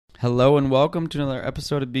Hello and welcome to another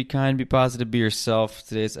episode of Be Kind, Be Positive, Be Yourself.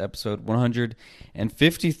 Today's episode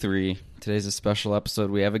 153. Today's a special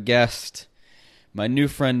episode. We have a guest, my new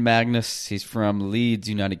friend Magnus. He's from Leeds,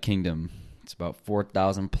 United Kingdom. It's about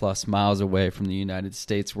 4,000 plus miles away from the United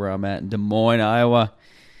States where I'm at in Des Moines, Iowa.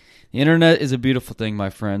 The internet is a beautiful thing,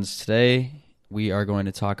 my friends. Today we are going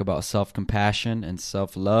to talk about self-compassion and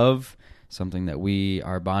self-love, something that we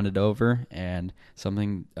are bonded over, and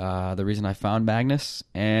something, the reason I found Magnus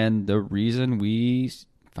and the reason we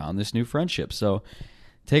found this new friendship. So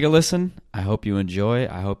take a listen. I hope you enjoy.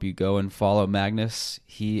 I hope you go and follow Magnus.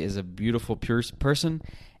 He is a beautiful person,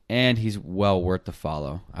 and he's well worth the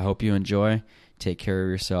follow. I hope you enjoy. Take care of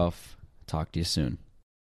yourself. Talk to you soon.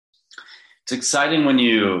 It's exciting when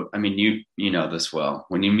you know this well,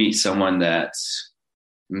 when you meet someone that's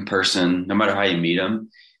in person, no matter how you meet them,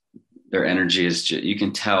 their energy is just, you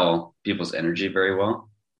can tell people's energy very well.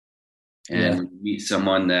 And when you meet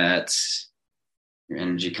someone that your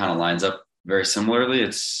energy kind of lines up very similarly,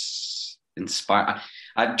 it's inspiring.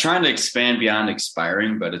 I'm trying to expand beyond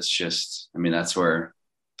expiring, but it's just,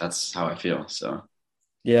 that's how I feel. So,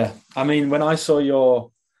 yeah. I mean, when I saw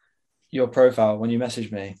your profile, when you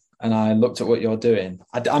messaged me and I looked at what you're doing,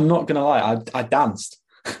 I'm not going to lie. I danced.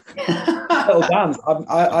 I danced.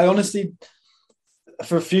 I honestly,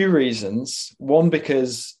 for a few reasons. One,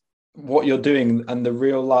 because what you're doing and the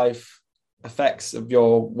real life effects of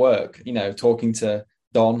your work, talking to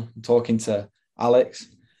Don, talking to Alex,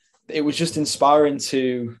 it was just inspiring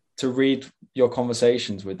to read your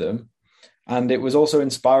conversations with them. And it was also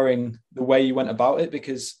inspiring the way you went about it,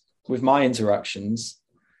 because with my interactions,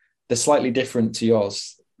 they're slightly different to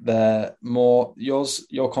yours. They're more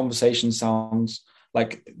your conversation sounds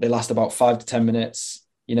like they last about 5 to 10 minutes.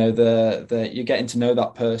 You're getting to know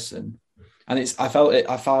that person, and I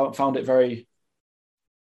found it very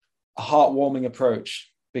a heartwarming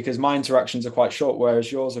approach, because my interactions are quite short, whereas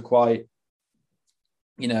yours are quite,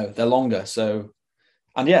 they're longer. So,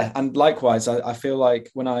 and likewise, I feel like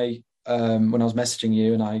when I was messaging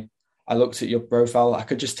you and I looked at your profile, I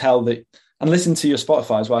could just tell that, and listen to your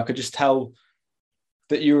Spotify as well, I could just tell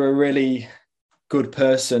that you were a really good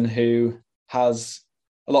person who has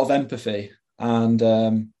a lot of empathy. And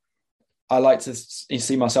I like to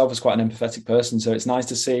see myself as quite an empathetic person. So it's nice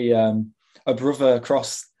to see a brother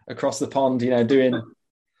across the pond, doing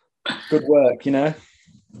good work,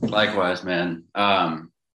 Likewise, man. I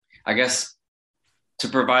guess to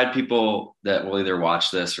provide people that will either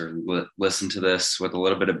watch this or listen to this with a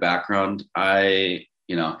little bit of background, it's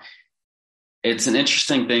an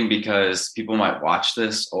interesting thing because people might watch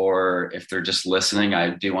this, or if they're just listening,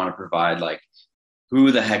 I do want to provide who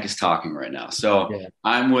the heck is talking right now. So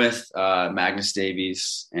I'm with Magnus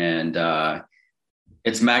Davies, and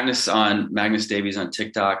it's Magnus Davies on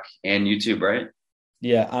TikTok and YouTube, right?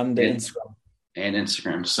 Yeah, and Instagram. And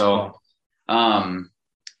Instagram. So,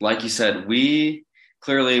 like you said, we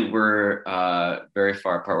clearly were very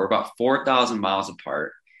far apart. We're about 4,000 miles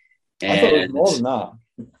apart. And, I thought it was more than that.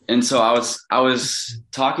 And so I was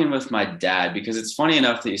talking with my dad, because it's funny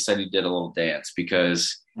enough that you said you did a little dance,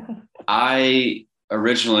 because I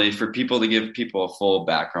originally, for people, to give people a full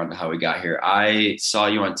background to how we got here, I saw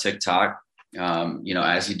you on TikTok.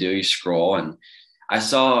 As you do, you scroll, and I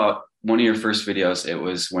saw one of your first videos. It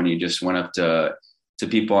was when you just went up to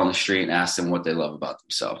people on the street and asked them what they love about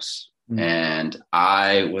themselves. And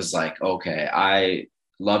I was like, okay, I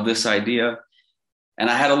love this idea. And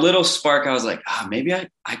I had a little spark. I was like, maybe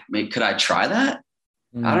could I try that?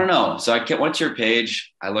 I don't know. So I went to your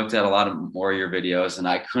page. I looked at a lot of more of your videos, and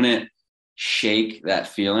I couldn't shake that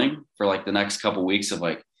feeling for the next couple of weeks of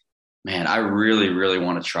man, I really, really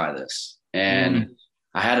want to try this. And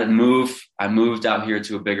I had to move. I moved out here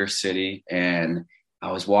to a bigger city, and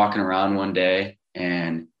I was walking around one day,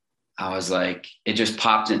 and I was like, it just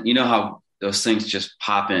popped in. You know how those things just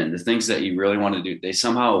pop in, the things that you really want to do, they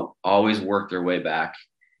somehow always work their way back.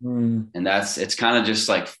 And it's kind of just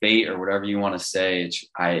like fate, or whatever you want to say.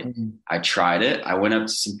 I tried it. I went up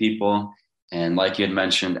to some people, and like you had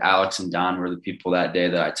mentioned, Alex and Don were the people that day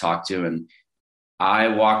that I talked to. And I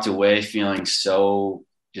walked away feeling so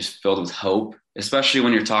just filled with hope, especially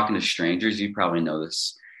when you're talking to strangers. You probably know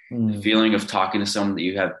this, the feeling of talking to someone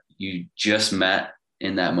that you just met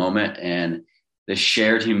in that moment, and the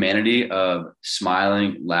shared humanity of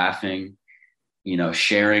smiling, laughing,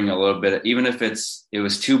 sharing a little bit, even if it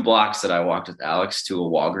was 2 blocks that I walked with Alex to a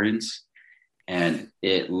Walgreens, and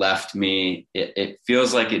it left me, it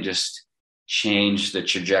feels like it just changed the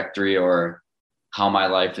trajectory or how my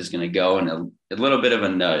life is going to go, and a little bit of a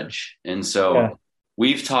nudge. And so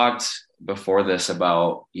we've talked before this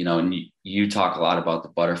about, and you talk a lot about the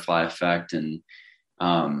butterfly effect, and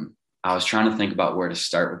I was trying to think about where to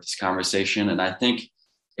start with this conversation. And I think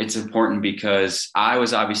it's important because I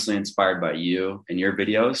was obviously inspired by you and your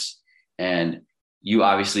videos. And you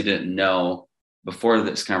obviously didn't know before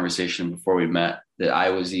this conversation, before we met, that I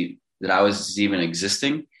was even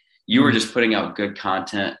existing. You were just putting out good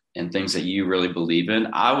content and things that you really believe in.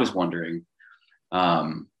 I was wondering,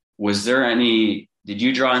 did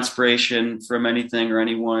you draw inspiration from anything or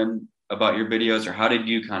anyone about your videos, or how did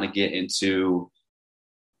you kind of get into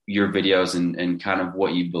your videos and kind of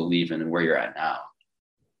what you believe in and where you're at now?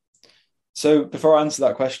 So before I answer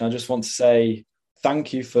that question, I just want to say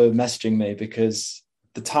thank you for messaging me, because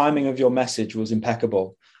the timing of your message was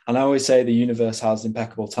impeccable. And I always say the universe has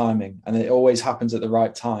impeccable timing, and it always happens at the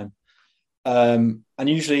right time. And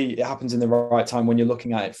usually it happens in the right time when you're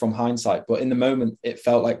looking at it from hindsight. But in the moment, it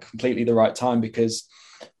felt like completely the right time, because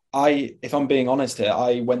if I'm being honest here,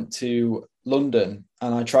 I went to London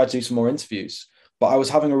and I tried to do some more interviews, but I was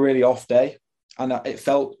having a really off day, and it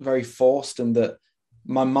felt very forced, and that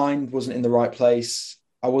my mind wasn't in the right place.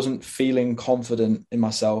 I wasn't feeling confident in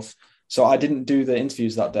myself. So I didn't do the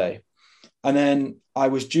interviews that day. And then I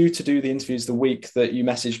was due to do the interviews the week that you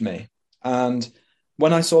messaged me. And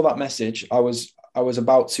when I saw that message, I was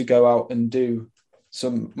about to go out and do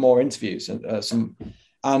some more interviews, I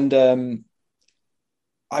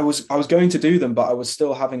was going to do them, but I was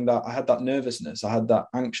still having that. I had that nervousness. I had that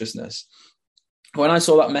anxiousness. When I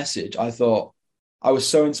saw that message, I thought, I was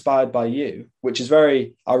so inspired by you, which is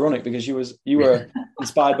very ironic because you were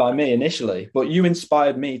inspired by me initially, but you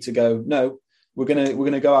inspired me to go, no, we're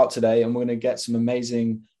gonna go out today and we're gonna get some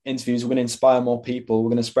amazing interviews. We're gonna inspire more people.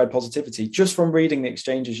 We're gonna spread positivity just from reading the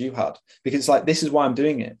exchanges you had, because it's like, this is why I'm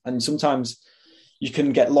doing it. And sometimes you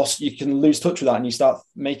can get lost, you can lose touch with that, and you start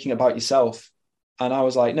making it about yourself. And I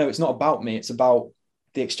was like, no, it's not about me. It's about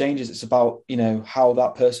the exchanges. It's about, how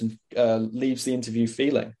that person leaves the interview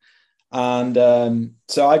feeling. And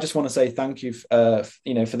so I just want to say thank you, for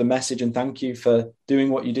the message, and thank you for doing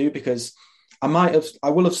what you do, because I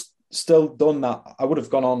will have still done that. I would have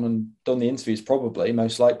gone on and done the interviews, probably,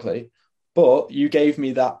 most likely, but you gave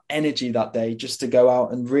me that energy that day just to go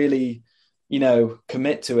out and really,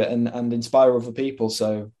 commit to it and inspire other people.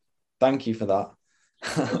 So thank you for that.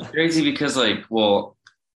 It's crazy because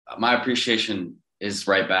my appreciation is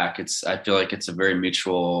right back. I feel like it's a very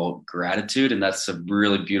mutual gratitude, and that's a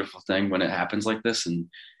really beautiful thing when it happens like this, and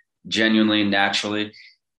genuinely, naturally.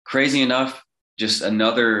 Crazy enough, just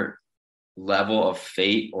another level of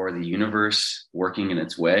fate or the universe working in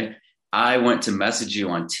its way. I went to message you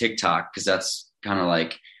on TikTok because that's kind of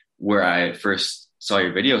like where I first saw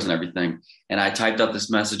your videos and everything. And I typed up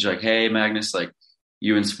this message like, hey, Magnus, like,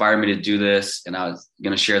 you inspired me to do this. And I was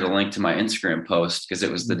going to share the link to my Instagram post because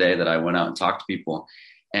it was the day that I went out and talked to people.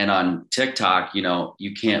 And on TikTok,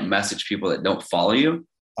 you can't message people that don't follow you.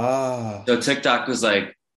 So TikTok was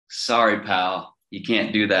like, sorry, pal, you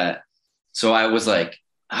can't do that. So I was like,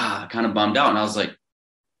 kind of bummed out. And I was like,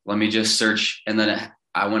 let me just search. And then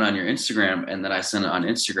I went on your Instagram, and then I sent it on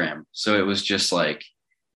Instagram. So it was just like,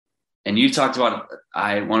 and you talked about,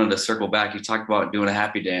 I wanted to circle back. You talked about doing a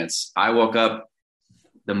happy dance. I woke up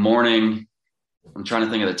the morning, I'm trying to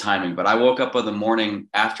think of the timing, but I woke up in the morning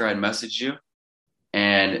after I'd messaged you,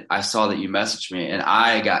 and I saw that you messaged me, and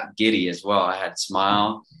I got giddy as well. I had a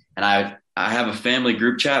smile, and I have a family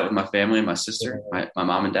group chat with my family and my sister, my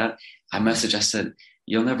mom and dad. I said,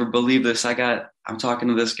 you'll never believe this. I'm talking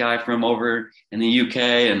to this guy from over in the UK,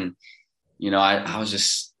 and I was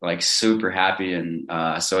just like super happy. And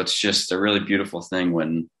so it's just a really beautiful thing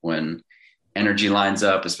when energy lines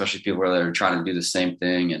up, especially people that are trying to do the same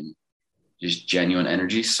thing, and just genuine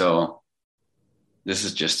energy. So this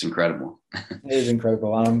is just incredible. It is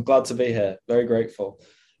incredible. And I'm glad to be here. Very grateful.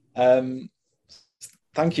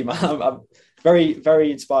 Thank you, man. I'm very,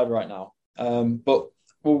 very inspired right now. But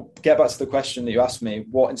we'll get back to the question that you asked me.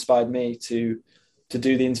 What inspired me to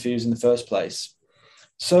do the interviews in the first place?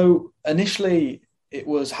 So initially it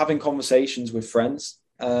was having conversations with friends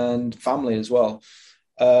and family as well.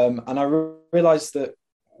 And I realized that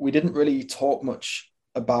we didn't really talk much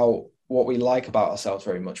about what we like about ourselves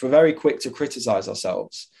very much. We're very quick to criticize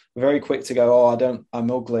ourselves. We're very quick to go,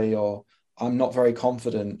 I'm ugly, or I'm not very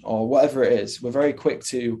confident, or whatever it is. We're very quick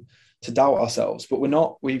to doubt ourselves, but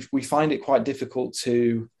we find it quite difficult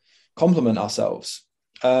to compliment ourselves.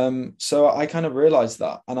 So I kind of realized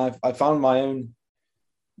that, and I found my own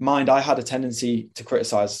mind. I had a tendency to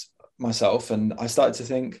criticize myself, and I started to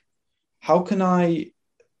think, how can I,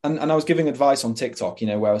 and I was giving advice on TikTok,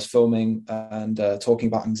 where I was filming and talking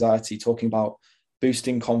about anxiety, talking about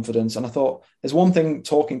boosting confidence. And I thought, there's one thing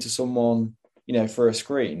talking to someone, for a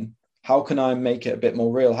screen. How can I make it a bit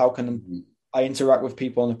more real? How can I interact with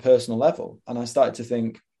people on a personal level. And I started to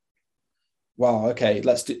think, wow, okay,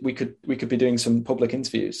 we could be doing some public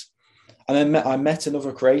interviews. And then I met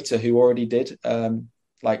another creator who already did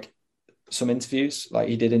like some interviews. Like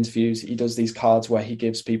he did interviews. He does these cards where he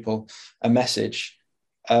gives people a message.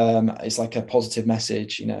 It's like a positive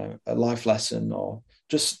message, you know, a life lesson, or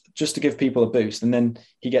just to give people a boost. And then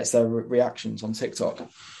he gets their reactions on TikTok.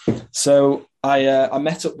 So I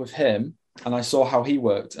met up with him and I saw how he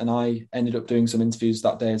worked, and I ended up doing some interviews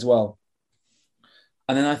that day as well.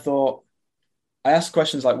 And then I asked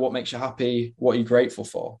questions like, what makes you happy? What are you grateful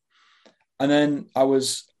for? And then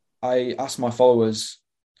I asked my followers,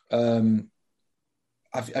 have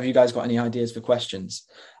you guys got any ideas for questions?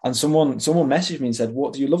 And someone messaged me and said,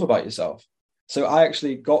 what do you love about yourself? So I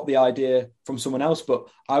actually got the idea from someone else, but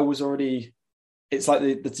it's like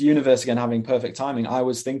the universe again having perfect timing. I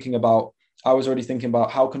was already thinking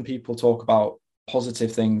about how can people talk about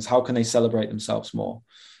positive things? How can they celebrate themselves more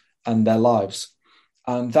and their lives?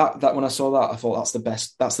 And that when I saw that, I thought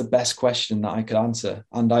that's the best question that I could answer.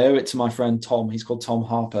 And I owe it to my friend Tom. He's called Tom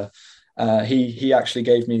Harper. He actually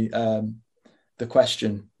gave me the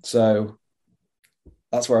question. So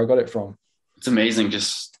that's where I got it from. It's amazing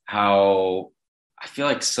just how I feel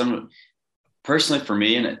like personally for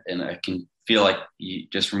me, and I can feel like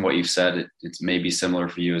just from what you've said, it's maybe similar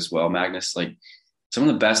for you as well, Magnus. Like some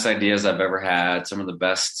of the best ideas I've ever had, some of the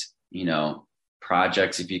best, you know,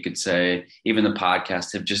 projects, if you could say, even the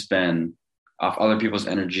podcast, have just been off other people's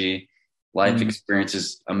energy, life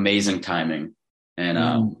experiences, amazing timing.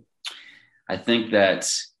 And I think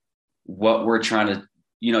that what we're trying to,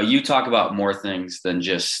 you know, you talk about more things than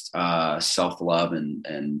just self-love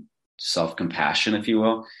and self-compassion, if you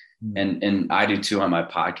will. And I do too on my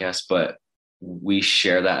podcast, but we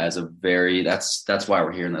share that as that's why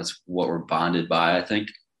we're here. And that's what we're bonded by, I think,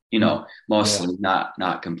 you know, mostly,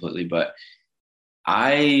 not completely, but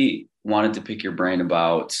I wanted to pick your brain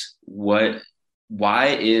about why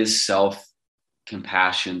is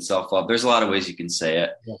self-compassion, self-love? There's a lot of ways you can say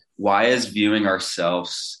it. Yeah. Why is viewing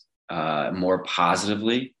ourselves more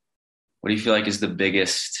positively? What do you feel like is the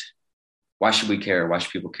biggest? Why should we care? Why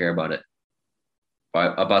should people care about it?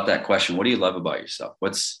 About that question, what do you love about yourself?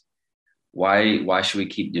 Why should we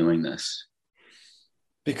keep doing this?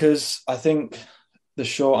 Because I think the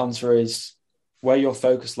short answer is where your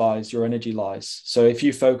focus lies, your energy lies. So if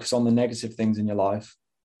you focus on the negative things in your life,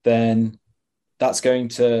 then that's going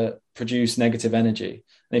to produce negative energy.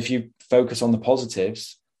 And if you focus on the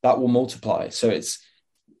positives, that will multiply. So it's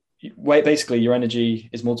basically your energy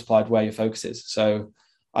is multiplied where your focus is. So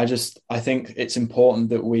I think it's important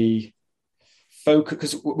that we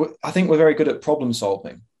focus, because I think we're very good at problem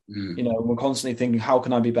solving. You know, we're constantly thinking, how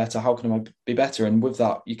can I be better? How can I be better? And with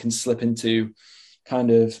that, you can slip into kind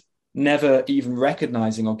of never even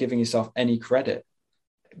recognizing or giving yourself any credit,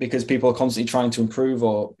 because people are constantly trying to improve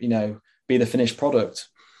or, you know, be the finished product.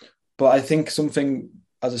 But I think something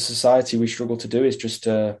as a society we struggle to do is just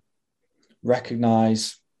to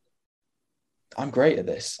recognize, I'm great at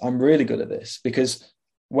this. I'm really good at this. Because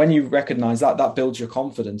when you recognize that builds your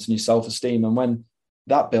confidence and your self-esteem. And when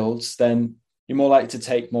that builds, then you're more likely to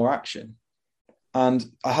take more action. And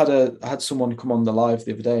I had someone come on the live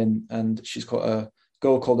the other day, and she's got a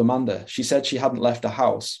girl called Amanda. She said she hadn't left a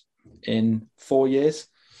house in 4 years.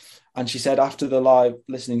 And she said after the live,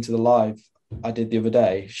 listening to the live I did the other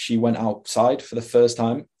day, she went outside for the first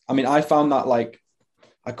time. I mean, I found that like,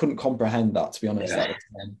 I couldn't comprehend that, to be honest. Yeah.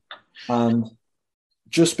 And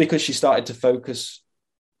just because she started to focus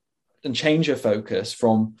and change her focus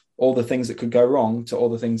from all the things that could go wrong to all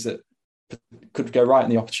the things that could go right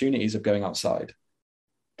and the opportunities of going outside,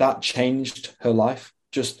 that changed her life,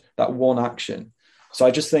 just that one action. So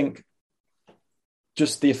I just think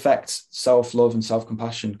just the effect self-love and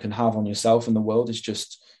self-compassion can have on yourself and the world is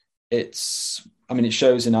just, it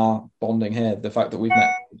shows in our bonding here, the fact that we've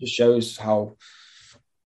met, it just shows how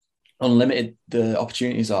unlimited the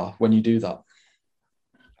opportunities are when you do that.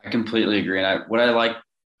 I completely agree. And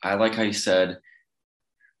I like how you said,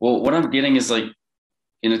 well, what I'm getting is like,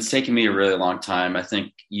 and it's taken me a really long time. I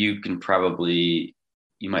think you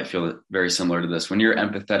might feel very similar to this. When you're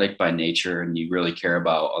empathetic by nature and you really care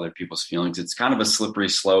about other people's feelings, it's kind of a slippery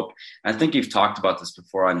slope. I think you've talked about this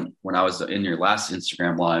before when I was in your last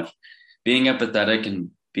Instagram live. Being empathetic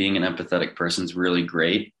and being an empathetic person is really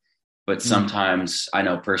great. But sometimes I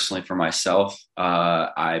know personally for myself,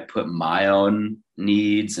 I put my own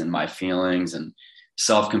needs and my feelings and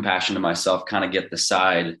self-compassion to myself kind of get the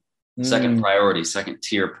second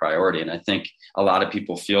tier priority. And I think a lot of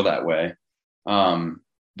people feel that way.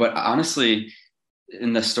 But honestly,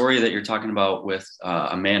 in the story that you're talking about with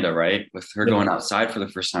Amanda, right? With her going outside for the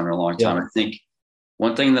first time in a long time. I think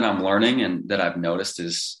one thing that I'm learning and that I've noticed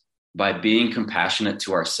is by being compassionate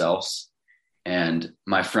to ourselves. And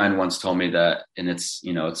my friend once told me that, and it's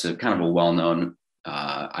a kind of a well-known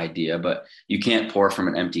idea, but you can't pour from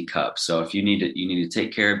an empty cup. So if you need to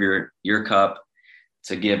take care of your cup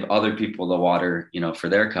to give other people the water, for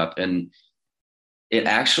their cup. And it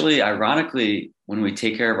actually, ironically, when we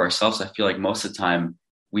take care of ourselves, I feel like most of the time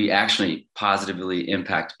we actually positively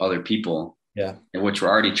impact other people, which we're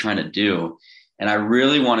already trying to do. And I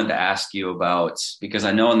really wanted to ask you about, because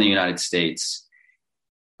I know in the United States,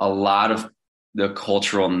 a lot of the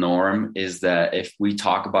cultural norm is that if we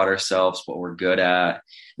talk about ourselves, what we're good at.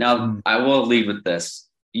 Now, I will leave with this.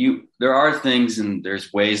 There are things and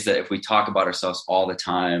there's ways that if we talk about ourselves all the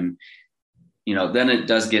time, then it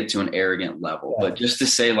does get to an arrogant level. But just to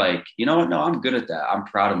say like, you know what? No, I'm good at that. I'm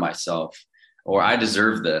proud of myself, or I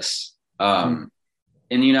deserve this. In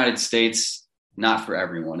the United States, not for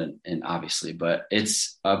everyone, and obviously, but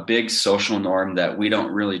it's a big social norm that we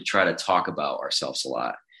don't really try to talk about ourselves a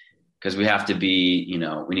lot, because we have to be,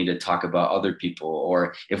 we need to talk about other people.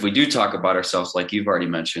 Or if we do talk about ourselves, like you've already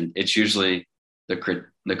mentioned, it's usually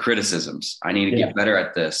the criticisms. I need to get better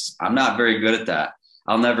at this. I'm not very good at that.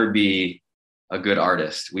 I'll never be a good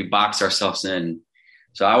artist. We box ourselves in.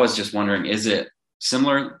 So I was just wondering, is it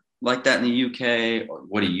similar like that in the UK? Or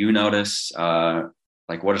what do you notice?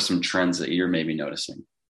 What are some trends that you're maybe noticing?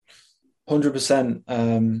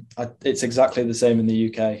 100%. It's exactly the same in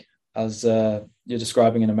the UK as you're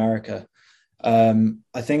describing in America.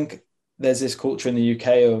 I think there's this culture in the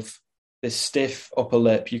UK of this stiff upper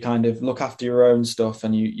lip. You kind of look after your own stuff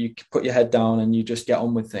and you put your head down and you just get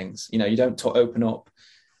on with things. You don't open up.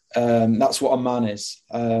 That's what a man is.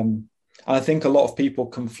 And I think a lot of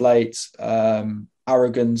people conflate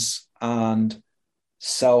arrogance and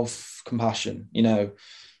self-compassion.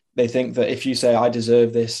 They think that if you say, I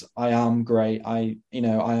deserve this, I am great, I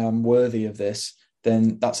am worthy of this,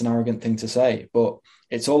 then that's an arrogant thing to say. But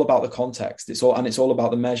it's all about the context. It's all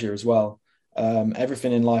about the measure as well.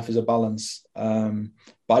 Everything in life is a balance.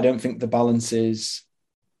 But I don't think the balance it's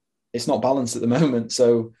not balanced at the moment.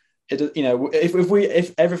 So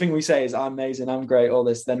if everything we say is I'm amazing, I'm great, all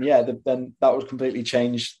this, then then that would completely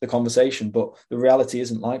change the conversation. But the reality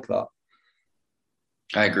isn't like that.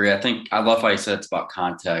 I agree. I love how you said it's about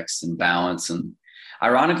context and balance. And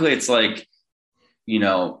ironically, it's like,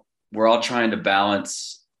 we're all trying to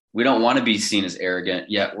balance. We don't want to be seen as arrogant,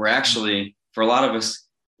 yet we're actually, for a lot of us,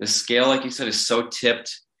 the scale, like you said, is so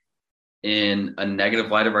tipped in a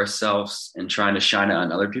negative light of ourselves and trying to shine it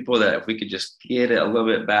on other people that if we could just get it a little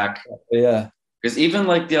bit back. Yeah. Because even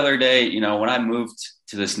like the other day, when I moved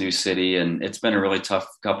to this new city, and it's been a really tough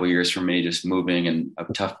couple of years for me just moving and a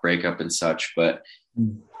tough breakup and such. But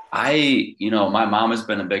my mom has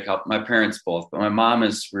been a big help. My parents both, but my mom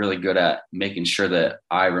is really good at making sure that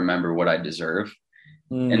I remember what I deserve.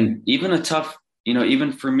 And even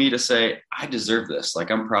even for me to say, I deserve this, like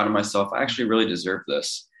I'm proud of myself. I actually really deserve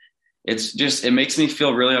this. It makes me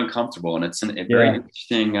feel really uncomfortable. And it's a very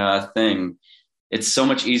interesting thing. It's so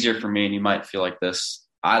much easier for me. And you might feel like this.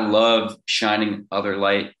 I love shining other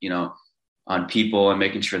light, on people and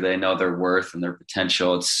making sure they know their worth and their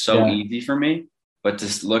potential. It's so easy for me, but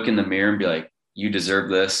to look in the mirror and be like, you deserve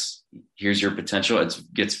this. Here's your potential. It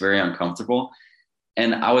gets very uncomfortable.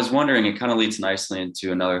 And I was wondering, it kind of leads nicely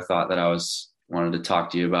into another thought that I wanted to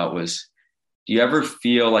talk to you about was, do you ever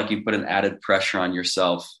feel like you put an added pressure on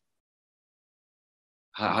yourself?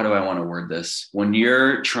 How do I want to word this? When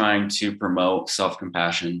you're trying to promote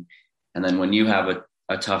self-compassion, and then when you have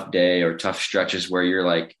a tough day or tough stretches where you're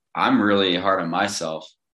like, I'm really hard on myself.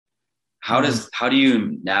 How do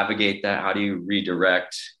you navigate that? How do you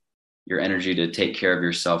redirect your energy to take care of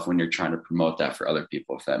yourself when you're trying to promote that for other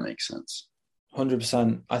people, if that makes sense?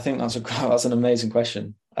 100%. I think that's an amazing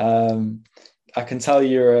question. I can tell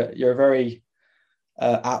you're a very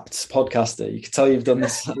apt podcaster. You can tell you've done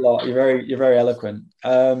this a lot. You're very eloquent.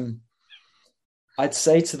 I'd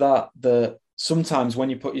say to that sometimes when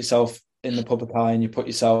you put yourself in the public eye and you put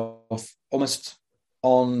yourself almost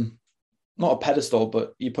on not a pedestal,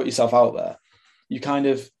 but you put yourself out there,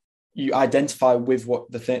 you identify with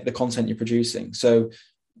what the content you're producing. So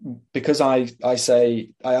because I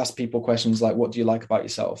ask people questions like, what do you like about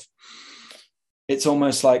yourself? It's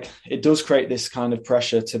almost like it does create this kind of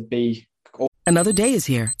pressure to be. Another day is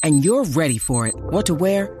here and you're ready for it. What to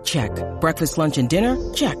wear? Check. Breakfast, lunch, and dinner?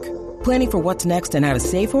 Check. Planning for what's next and how to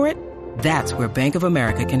save for it? That's where Bank of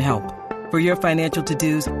America can help. For your financial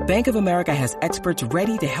to-dos, Bank of America has experts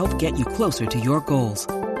ready to help get you closer to your goals.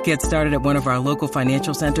 Get started at one of our local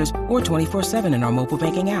financial centers or 24/7 in our mobile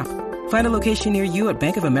banking app. Find a location near you at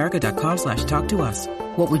bankofamerica.com/talktous.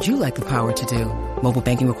 What would you like the power to do? Mobile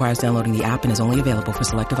banking requires downloading the app and is only available for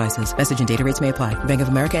select devices. Message and data rates may apply. Bank of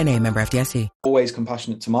America N.A., member FDIC. Always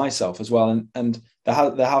compassionate to myself as well. And there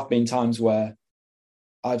have been times where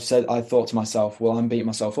I thought to myself, well, I'm beating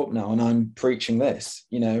myself up now and I'm preaching this,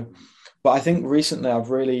 But I think recently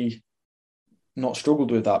I've really not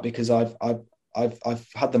struggled with that because I've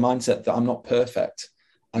had the mindset that I'm not perfect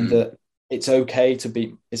and that it's okay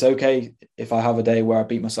if I have a day where I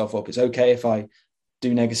beat myself up. It's okay if I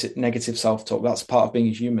do negative self-talk. That's part of being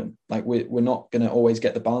a human. Like we're not going to always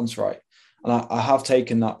get the balance right. And I have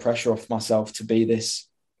taken that pressure off myself to be this,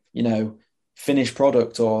 finished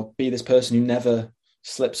product or be this person who never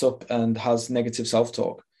slips up and has negative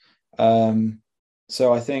self-talk.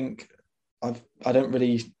 So I think I dealt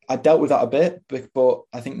with that a bit, but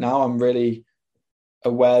I think now I'm really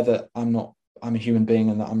aware that I'm a human being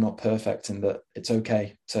and that I'm not perfect and that it's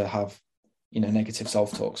okay to have, negative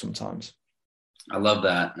self-talk sometimes. I love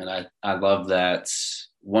that. And I love that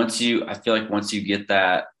I feel like once you get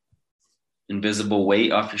that invisible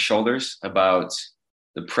weight off your shoulders about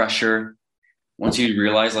the pressure, once you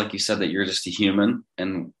realize, like you said, that you're just a human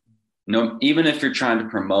and even if you're trying to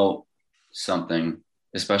promote something,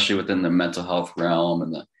 especially within the mental health realm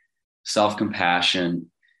and the self-compassion,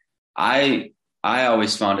 I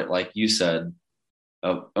always found it, like you said,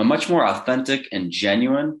 a much more authentic and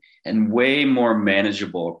genuine and way more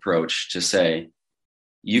manageable approach to say,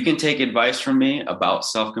 you can take advice from me about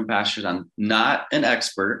self-compassion. I'm not an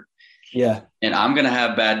expert. Yeah. And I'm going to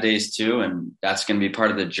have bad days too. And that's going to be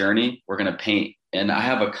part of the journey. We're going to paint. And I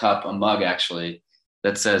have a mug actually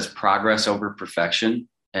that says progress over perfection.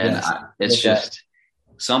 And Yes. It's just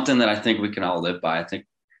something that I think we can all live by.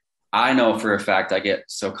 I know for a fact I get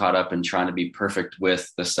so caught up in trying to be perfect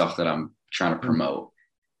with the stuff that I'm trying to promote.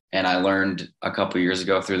 And I learned a couple of years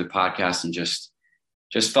ago through the podcast and just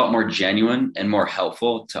felt more genuine and more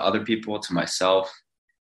helpful to other people, to myself,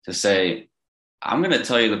 to say, I'm going to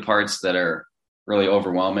tell you the parts that are really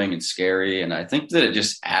overwhelming and scary. And I think that it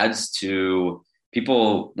just adds to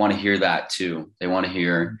people want to hear that too. They want to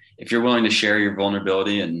hear if you're willing to share your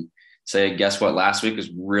vulnerability and say, guess what? Last week was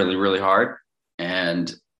really, really hard.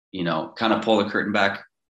 And, kind of pull the curtain back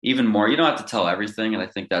even more. You don't have to tell everything. And I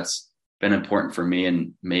think that's been important for me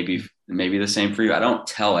and maybe the same for you. I don't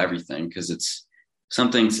tell everything because it's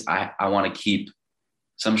some things I want to keep.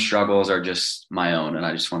 Some struggles are just my own and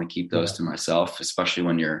I just want to keep those to myself, especially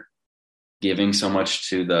when you're giving so much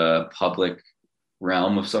to the public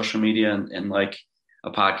realm of social media and like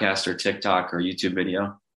a podcast or TikTok or YouTube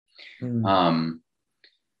video.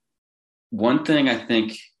 One thing I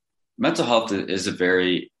think mental health is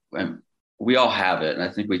we all have it. And I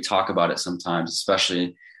think we talk about it sometimes,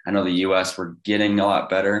 especially I know the US, we're getting a lot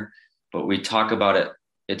better, but we talk about it.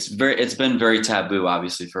 It's been very taboo,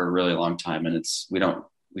 obviously, for a really long time. And we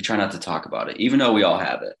try not to talk about it, even though we all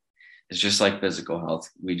have it. It's just like physical health.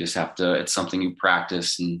 We just have to, it's something you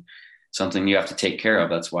practice and something you have to take care of.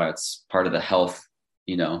 That's why it's part of the health,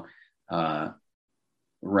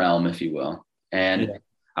 realm, if you will. And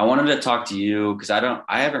I wanted to talk to you because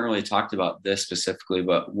I haven't really talked about this specifically,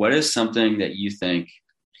 but what is something that you think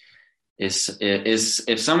is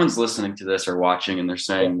if someone's listening to this or watching and they're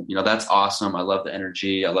saying, that's awesome. I love the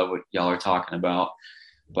energy. I love what y'all are talking about,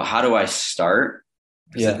 but how do I start?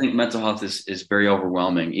 Because I think mental health is very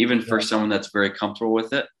overwhelming. Even for someone that's very comfortable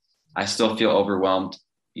with it, I still feel overwhelmed.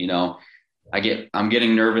 I'm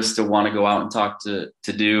getting nervous to want to go out and talk to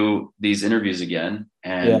do these interviews again.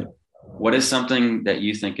 And what is something that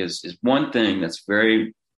you think is one thing that's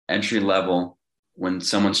very entry level when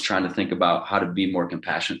someone's trying to think about how to be more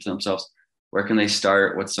compassionate to themselves? Where can they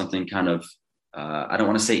start? What's something kind of, I don't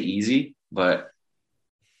want to say easy, but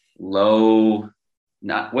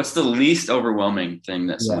what's the least overwhelming thing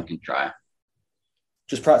that someone can try?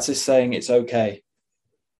 Just practice saying it's okay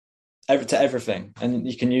to everything. And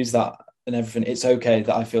you can use that in everything. It's okay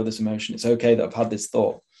that I feel this emotion. It's okay that I've had this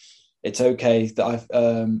thought. It's okay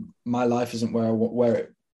that my life isn't where I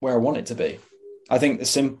want it to be. I think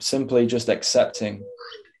simply just accepting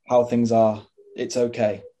how things are, it's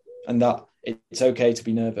okay. And that it's okay to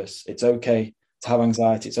be nervous. It's okay to have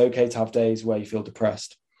anxiety. It's okay to have days where you feel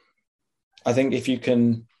depressed. I think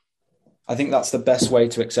that's the best way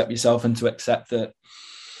to accept yourself and to accept that.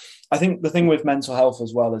 I think the thing with mental health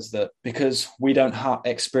as well is that because we don't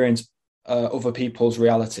experience other people's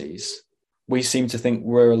realities, we seem to think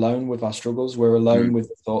we're alone with our struggles. We're alone with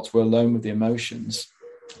the thoughts. We're alone with the emotions.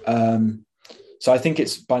 So I think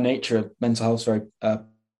it's by nature, mental health is very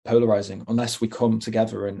polarizing unless we come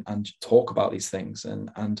together and talk about these things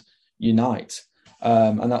and unite.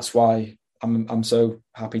 And that's why I'm so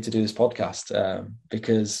happy to do this podcast,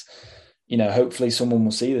 because, hopefully someone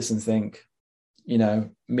will see this and think,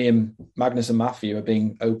 me and Magnus and Matthew are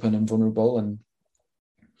being open and vulnerable. And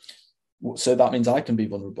so that means I can be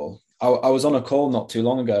vulnerable. I was on a call not too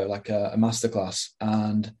long ago, like a masterclass,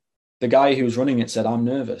 and the guy who was running it said, "I'm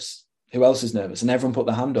nervous. Who else is nervous?" And everyone put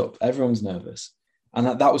their hand up. Everyone's nervous. And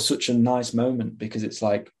that was such a nice moment, because it's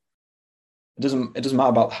like, it doesn't matter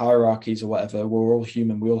about hierarchies or whatever. We're all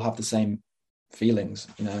human. We all have the same feelings,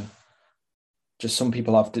 just some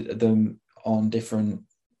people have them on different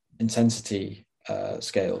intensity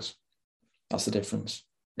scales. That's the difference.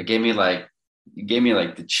 It gave me like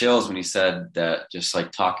the chills when you said that, just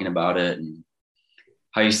like talking about it, and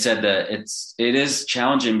how you said that it is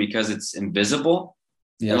challenging because it's invisible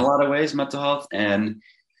in a lot of ways, mental health, and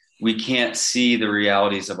we can't see the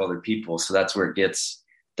realities of other people. So that's where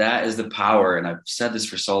that is the power. And I've said this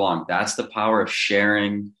for so long. That's the power of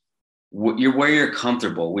sharing where you're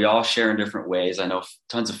comfortable. We all share in different ways. I know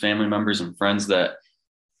tons of family members and friends that,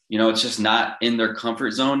 it's just not in their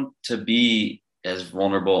comfort zone to be as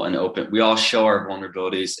vulnerable and open. We all show our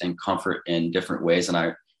vulnerabilities and comfort in different ways. And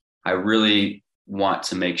I really want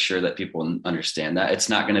to make sure that people understand that it's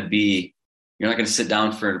not going to be, you're not going to sit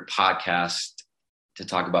down for a podcast to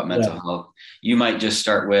talk about mental health. You might just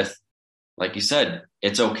start with, like you said,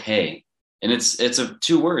 it's okay. And it's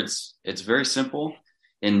 2 words. It's very simple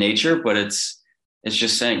in nature, but it's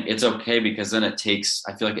just saying it's okay, because then I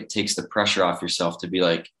feel like it takes the pressure off yourself to be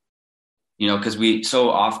like, because we so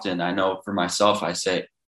often, I know for myself, I say,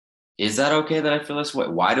 is that okay that I feel this way?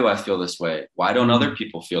 Why do I feel this way? Why don't other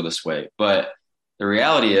people feel this way? But the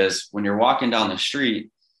reality is, when you're walking down the street,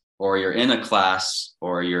 or you're in a class,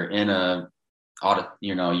 or you're in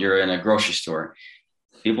you're in a grocery store,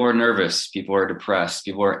 people are nervous, people are depressed,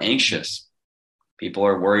 people are anxious, people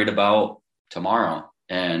are worried about tomorrow.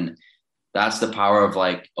 And that's the power of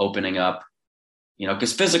like opening up,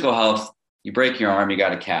 because physical health, you break your arm, you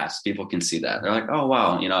got a cast. People can see that. They're like, oh,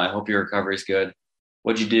 wow, I hope your recovery is good.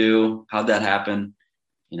 What'd you do? How'd that happen?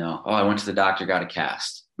 Oh, I went to the doctor, got a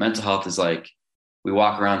cast. Mental health is like, we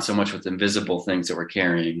walk around so much with invisible things that we're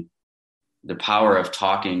carrying. The power of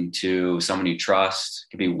talking to someone you trust.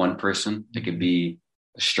 It could be one person. It could be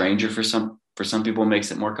a stranger for some people, makes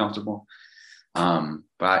it more comfortable.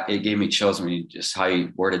 But it gave me chills when how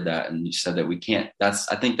you worded that. And you said that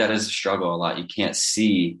I think that is a struggle a lot. You can't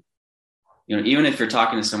see, even if you're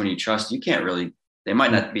talking to someone you trust, they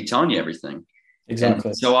might not be telling you everything. Exactly.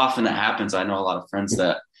 And so often that happens. I know a lot of friends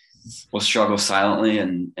that will struggle silently,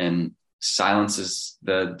 and silence is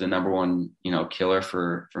the number one, killer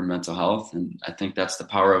for mental health. And I think that's the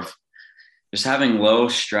power of just having low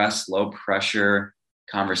stress, low pressure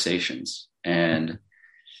conversations. And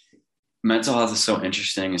mental health is so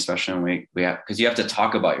interesting, especially when because you have to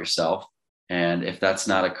talk about yourself. And if that's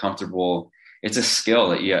not a comfortable, it's a skill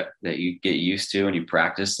that you get used to and you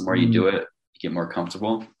practice. The more you do it, you get more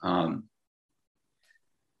comfortable. I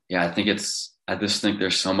just think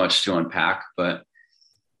there's so much to unpack, but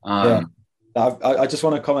I just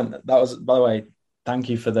want to comment. That was, by the way, thank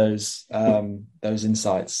you for those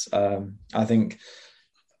insights. I think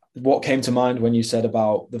what came to mind when you said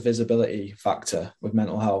about the visibility factor with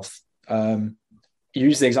mental health, you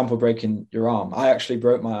used the example of breaking your arm. I actually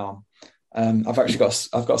broke my arm. I've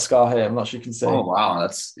got a scar here. I'm not sure you can see. Oh wow,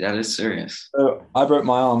 that is serious. So I broke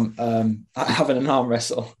my arm having an arm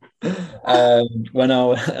wrestle. I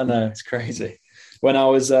know it's crazy. When I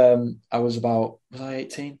was 18? I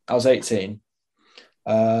was 18.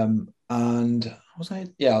 And was I?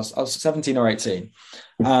 Yeah, I was 17 or 18.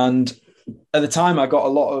 And at the time I got a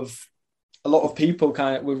lot of people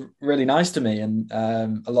kind of were really nice to me, and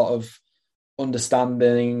a lot of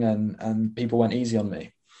understanding, and people went easy on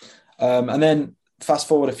me. And then fast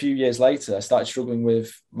forward a few years later, I started struggling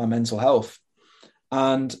with my mental health.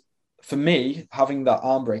 And for me, having that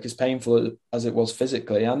arm break, as painful as it was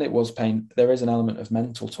physically, and it was pain, there is an element of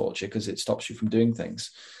mental torture because it stops you from doing things,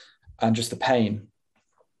 and just the pain.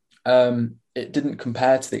 It didn't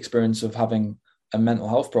compare to the experience of having a mental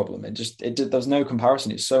health problem. There was no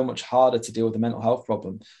comparison. It's so much harder to deal with a mental health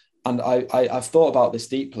problem. And I've thought about this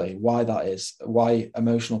deeply, why that is, why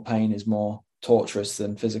emotional pain is more torturous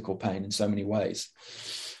than physical pain in so many ways.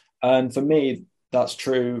 And for me, that's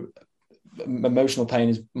true. Emotional pain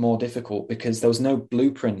is more difficult because there was no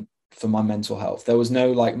blueprint for my mental health. There was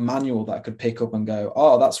no manual that I could pick up and go,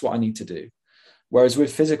 oh, that's what I need to do. Whereas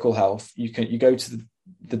with physical health, you go to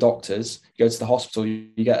the doctors, you go to the hospital,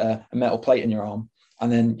 you get a metal plate in your arm,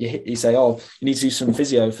 and then you say, oh, you need to do some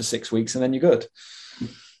physio for 6 weeks, and then you're good.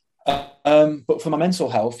 But for my mental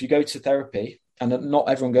health, you go to therapy, and not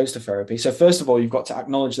everyone goes to therapy. So first of all, you've got to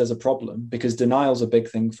acknowledge there's a problem, because denial is a big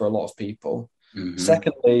thing for a lot of people. Mm-hmm.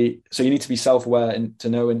 Secondly, so you need to be self-aware and to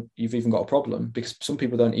know when you've even got a problem, because some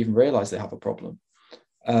people don't even realize they have a problem.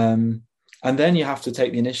 And then you have to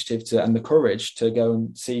take the initiative and the courage to go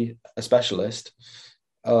and see a specialist,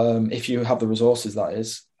 if you have the resources, that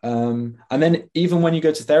is. And then even when you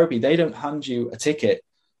go to therapy, they don't hand you a ticket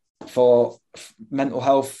for mental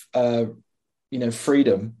health,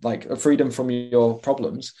 freedom, like a freedom from your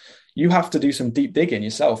problems. You have to do some deep digging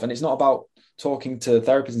yourself. And it's not about talking to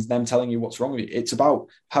therapists and them telling you what's wrong with you. It's about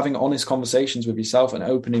having honest conversations with yourself and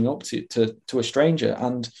opening up to a stranger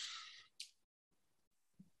and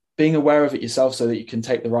being aware of it yourself so that you can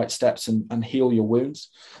take the right steps and heal your wounds.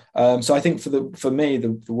 So I think for me,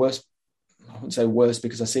 the worst, I wouldn't say worst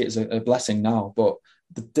because I see it as a blessing now, but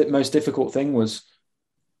the most difficult thing was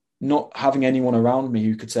not having anyone around me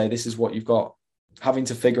who could say, this is what you've got, having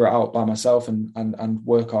to figure it out by myself and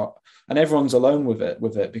work out. And everyone's alone with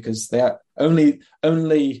it because they are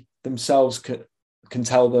only themselves can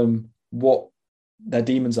tell them what their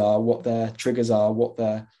demons are, what their triggers are, what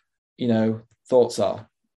their, thoughts are.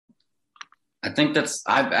 I think that's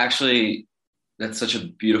such a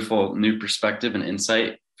beautiful new perspective and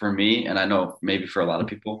insight for me. And I know maybe for a lot of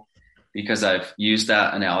people, because I've used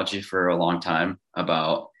that analogy for a long time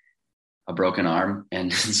about a broken arm.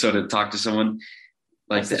 And so to talk to someone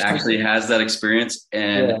like that actually has that experience.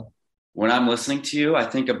 And when I'm listening to you, I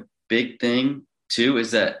think a big thing too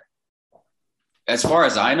is that, as far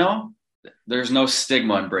as I know, there's no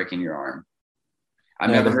stigma in breaking your arm.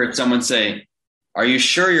 I've never heard someone say, are you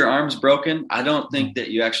sure your arm's broken? I don't think that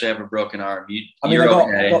you actually have a broken arm. I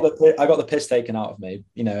got the piss taken out of me,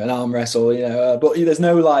 an arm wrestle, but there's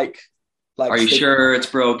no like. Are you sure it's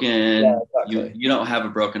broken? Yeah, exactly. You don't have a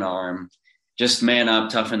broken arm. Just man up,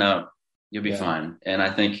 toughen up. You'll be fine. And I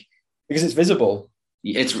think because it's visible.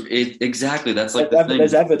 Exactly. That's like the thing.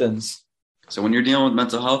 There's evidence. So when you're dealing with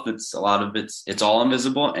mental health, it's all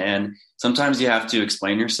invisible. And sometimes you have to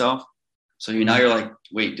explain yourself. So now you're like,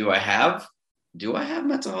 wait, do I have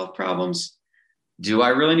mental health problems? Do I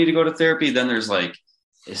really need to go to therapy? Then there's like,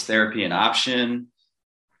 is therapy an option?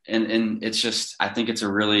 And it's just, I think it's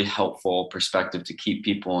a really helpful perspective to keep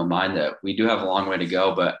people in mind that we do have a long way to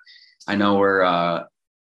go. But I know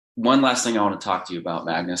one last thing I want to talk to you about,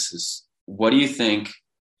 Magnus, is what do you think?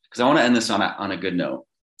 Because I want to end this on a good note.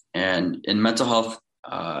 And in mental health,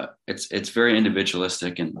 it's very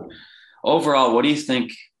individualistic. And overall, what do you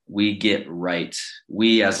think we get right?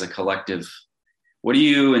 We as a collective, what are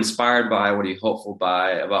you inspired by? What are you hopeful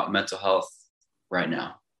by about mental health right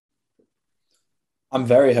now? I'm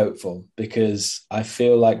very hopeful because I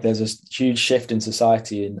feel like there's a huge shift in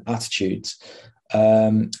society in attitudes.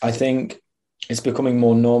 I think it's becoming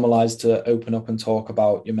more normalized to open up and talk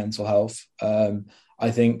about your mental health.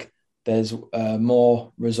 I think there's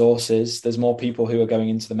more resources. There's more people who are going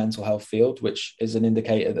into the mental health field, which is an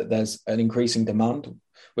indicator that there's an increasing demand,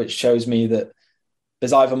 which shows me that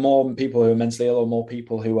there's either more people who are mentally ill or more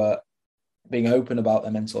people who are being open about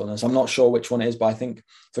their mental illness. I'm not sure which one it is, but I think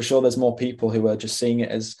for sure there's more people who are just seeing it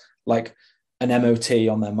as like an MOT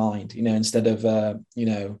on their mind, instead of,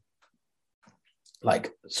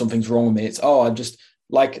 like something's wrong with me. It's, I'm just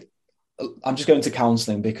going to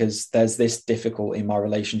counseling because there's this difficulty in my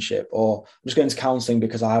relationship, or I'm just going to counseling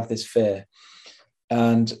because I have this fear.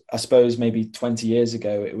 And I suppose maybe 20 years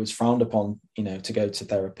ago, it was frowned upon, to go to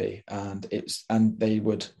therapy, and they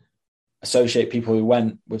would associate people who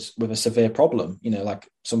went with a severe problem, like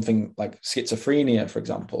something like schizophrenia, for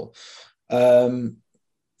example.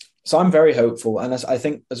 So I'm very hopeful. And I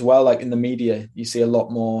think as well, like in the media, you see a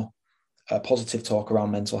lot more positive talk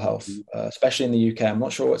around mental health, especially in the UK. I'm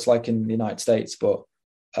not sure what it's like in the United States, but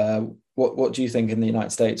what do you think in the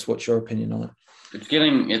United States? What's your opinion on it?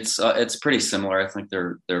 It's pretty similar. I think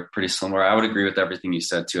they're pretty similar. I would agree with everything you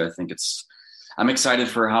said too. I think I'm excited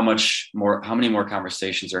for how many more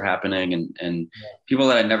conversations are happening and people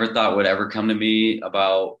that I never thought would ever come to me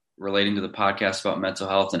about relating to the podcast about mental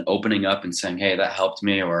health and opening up and saying, hey, that helped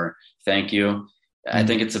me, or thank you. Mm-hmm. I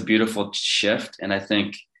think it's a beautiful shift. And I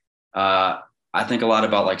think a lot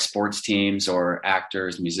about like sports teams or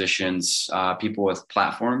actors, musicians, people with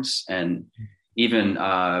platforms, and even,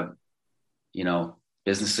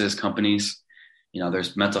 businesses, companies,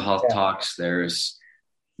 there's mental health talks, there's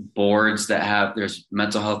boards there's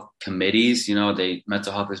mental health committees,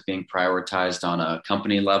 mental health is being prioritized on a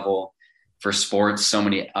company level. For sports, so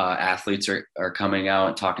many athletes are coming out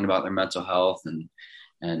and talking about their mental health and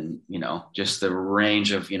just the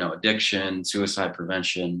range of, addiction, suicide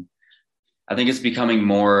prevention. I think it's becoming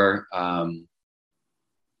more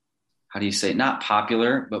how do you say, not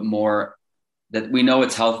popular, but more that we know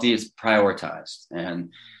it's healthy, it's prioritized,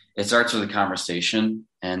 and it starts with a conversation.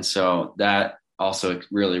 And so that also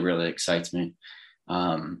really, really excites me.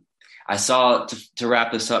 I saw, to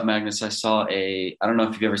wrap this up, Magnus, I don't know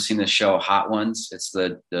if you've ever seen the show Hot Ones. It's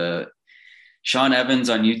the Sean Evans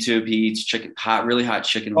on YouTube. He eats really hot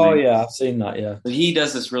chicken wings. Oh yeah, I've seen that. Yeah. But he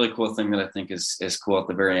does this really cool thing that I think is cool at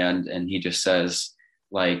the very end. And he just says,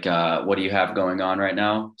 like, what do you have going on right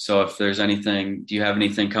now? So if there's anything, do you have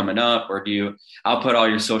anything coming up, or I'll put all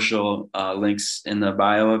your social links in the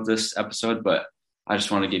bio of this episode, but I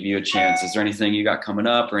just want to give you a chance. Is there anything you got coming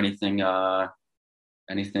up, or anything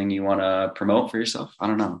you want to promote for yourself? I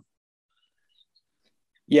don't know.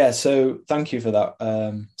 Yeah. So thank you for that.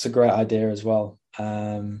 It's a great idea as well.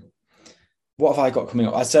 What have I got coming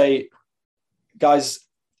up? I say, guys,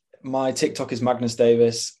 my TikTok is Magnus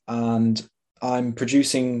Davis, and I'm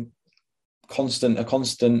producing a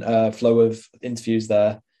constant flow of interviews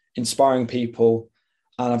there, inspiring people.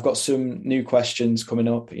 And I've got some new questions coming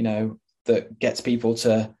up, that gets people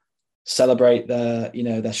to celebrate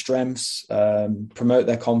their strengths, promote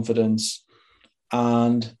their confidence.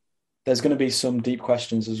 And there's going to be some deep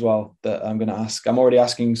questions as well that I'm going to ask. I'm already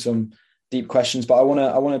asking some deep questions, but I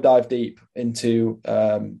want to dive deep into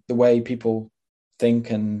the way people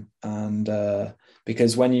think, and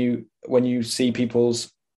because when you see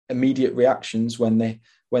people's immediate reactions when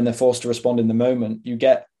they're forced to respond in the moment, you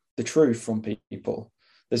get the truth from people.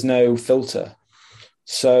 There's no filter.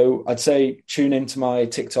 So I'd say tune into my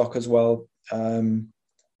TikTok as well.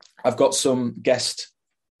 I've got some guests.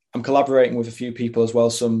 I'm collaborating with a few people as well.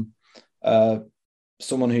 Someone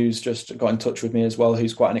who's just got in touch with me as well,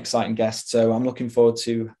 who's quite an exciting guest. So I'm looking forward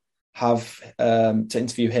to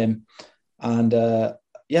interview him. And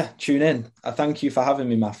tune in. I thank you for having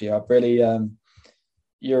me, Matthew. I really,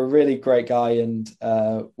 you're a really great guy, and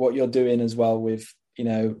what you're doing as well with,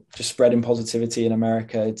 just spreading positivity in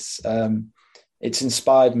America. It's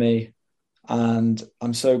inspired me, and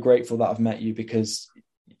I'm so grateful that I've met you, because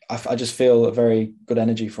I just feel a very good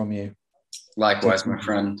energy from you. Likewise, my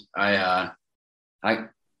friend. I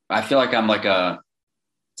feel like I'm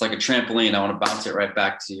it's like a trampoline. I want to bounce it right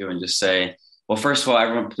back to you and just say, well, first of all,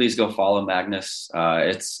 everyone, please go follow Magnus.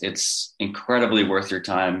 It's incredibly worth your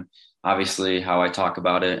time. Obviously, how I talk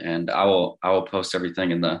about it, and I will post everything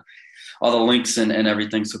in all the links and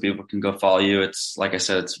everything, so people can go follow you. It's like I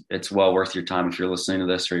said, it's well worth your time if you're listening to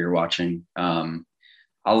this or you're watching.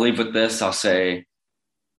 I'll leave with this. I'll say,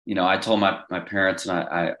 I told my parents, and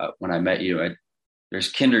I when I met you, there's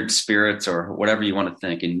kindred spirits, or whatever you want to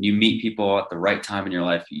think, and you meet people at the right time in your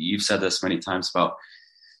life. You've said this many times about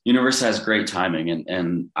universe has great timing,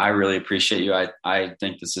 and I really appreciate you. I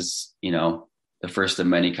think this is, the first of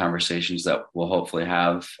many conversations that we'll hopefully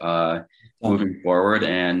have moving forward.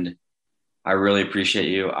 And I really appreciate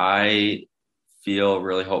you. I feel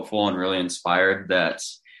really hopeful and really inspired that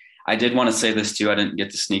I did want to say this too. I didn't get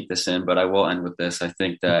to sneak this in, but I will end with this. I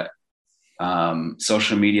think that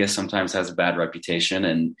social media sometimes has a bad reputation,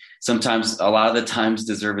 and sometimes, a lot of the times,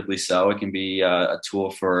 deservedly so. It can be a tool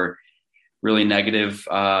for really negative,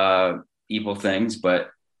 evil things. But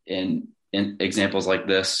in examples like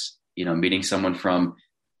this, meeting someone from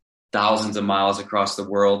thousands of miles across the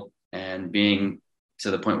world and being to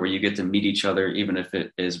the point where you get to meet each other, even if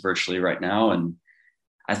it is virtually right now. And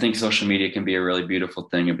I think social media can be a really beautiful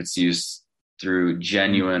thing if it's used through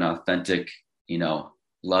genuine, authentic,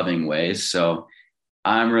 loving ways. So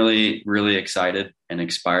I'm really, really excited and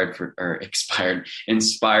inspired for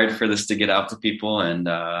this to get out to people. And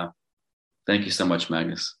thank you so much,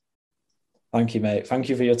 Magnus. Thank you, mate. Thank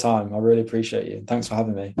you for your time. I really appreciate you. Thanks for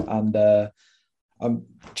having me. And I'm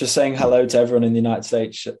just saying hello to everyone in the United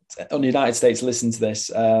States. On the United States, listen to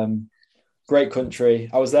this. Great country.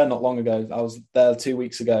 I was there not long ago. I was there 2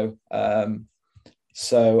 weeks ago.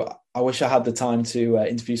 So I wish I had the time to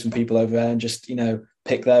interview some people over there and just,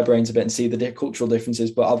 pick their brains a bit and see the cultural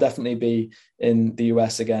differences. But I'll definitely be in the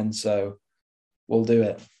US again. So we'll do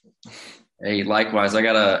it. Hey, likewise. I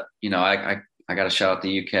gotta shout out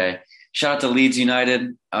the UK. Shout out to Leeds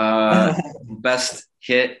United, best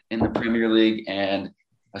hit in the Premier League and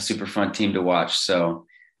a super fun team to watch. So,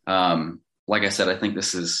 like I said, I think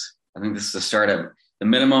this is the start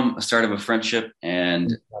of a friendship,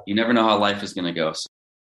 and you never know how life is going to go. So